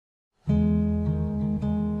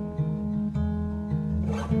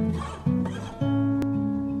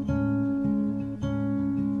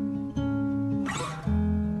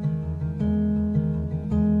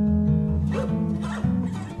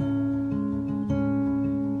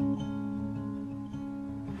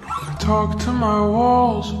talk to my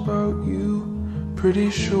walls about you, pretty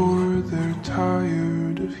sure they're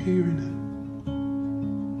tired of hearing it.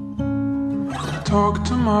 I talk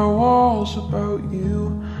to my walls about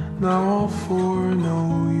you, now all four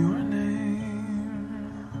know your name.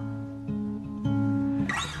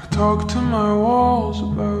 I talk to my walls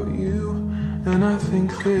about you, and I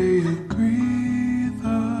think they agree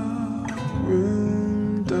the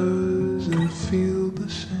room doesn't feel the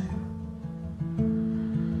same.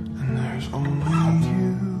 And there's only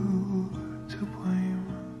you to blame.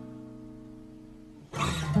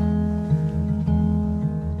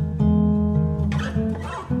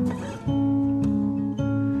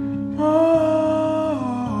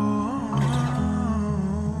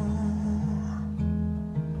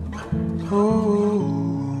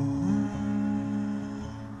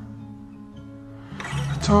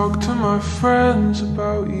 I talk to my friends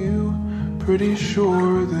about you, pretty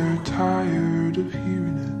sure they're tired of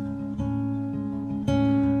hearing it.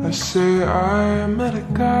 I say I met a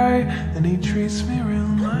guy and he treats me real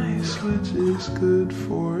nice, which is good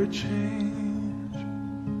for a change.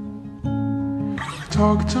 I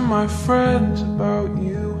talk to my friends about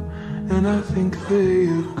you, and I think they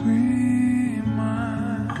agree.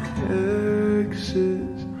 My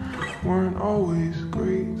exes weren't always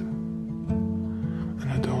great, and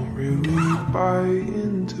I don't really buy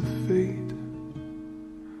into fate.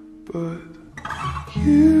 But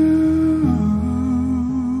you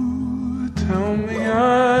tell me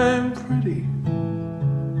I'm pretty,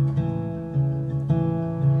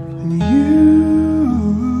 and you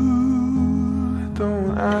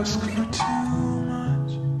don't ask for too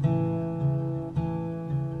much.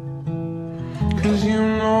 'Cause you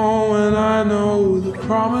know and I know the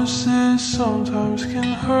promises sometimes can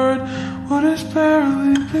hurt what has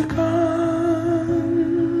barely begun.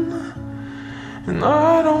 And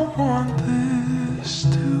I don't want this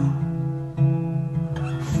to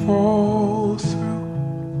fall through.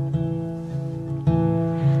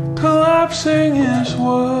 Collapsing is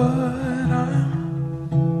what I'm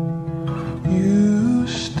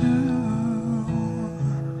used to,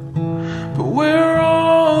 but we're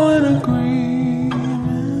all in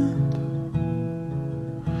agreement.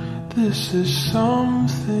 This is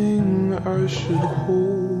something I should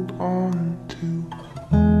hold on to.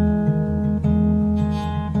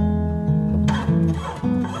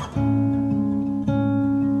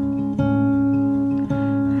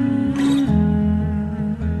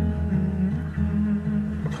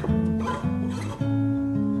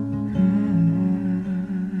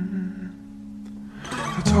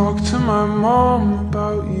 I talk to my mom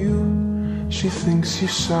about you, she thinks you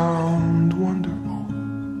sound wonderful.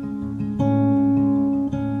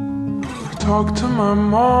 I talk to my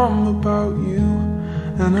mom about you,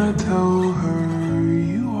 and I tell her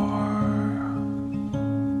you are.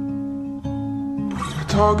 I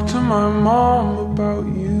talk to my mom about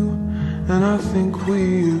you, and I think we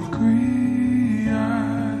agree. I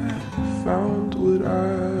found what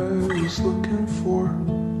I was looking for,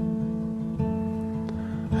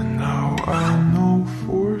 and now I know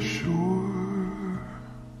for sure.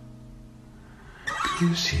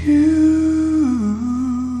 'Cause you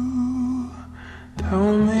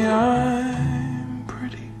tell me I'm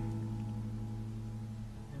pretty,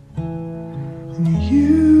 and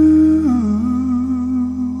you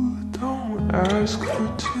don't ask for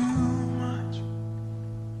too much.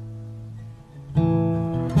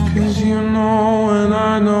 'Cause you know and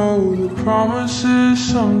I know the promises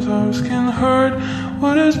sometimes can hurt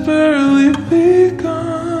what has barely begun.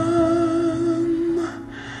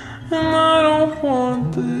 And I don't want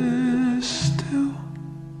this to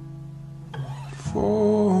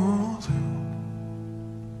fall through.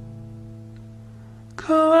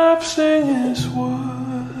 Collapsing is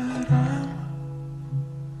what I'm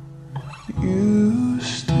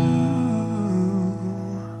used to,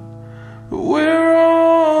 but we're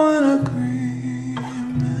all in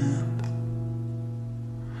agreement.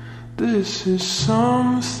 This is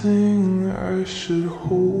something I should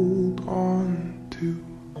hold on to.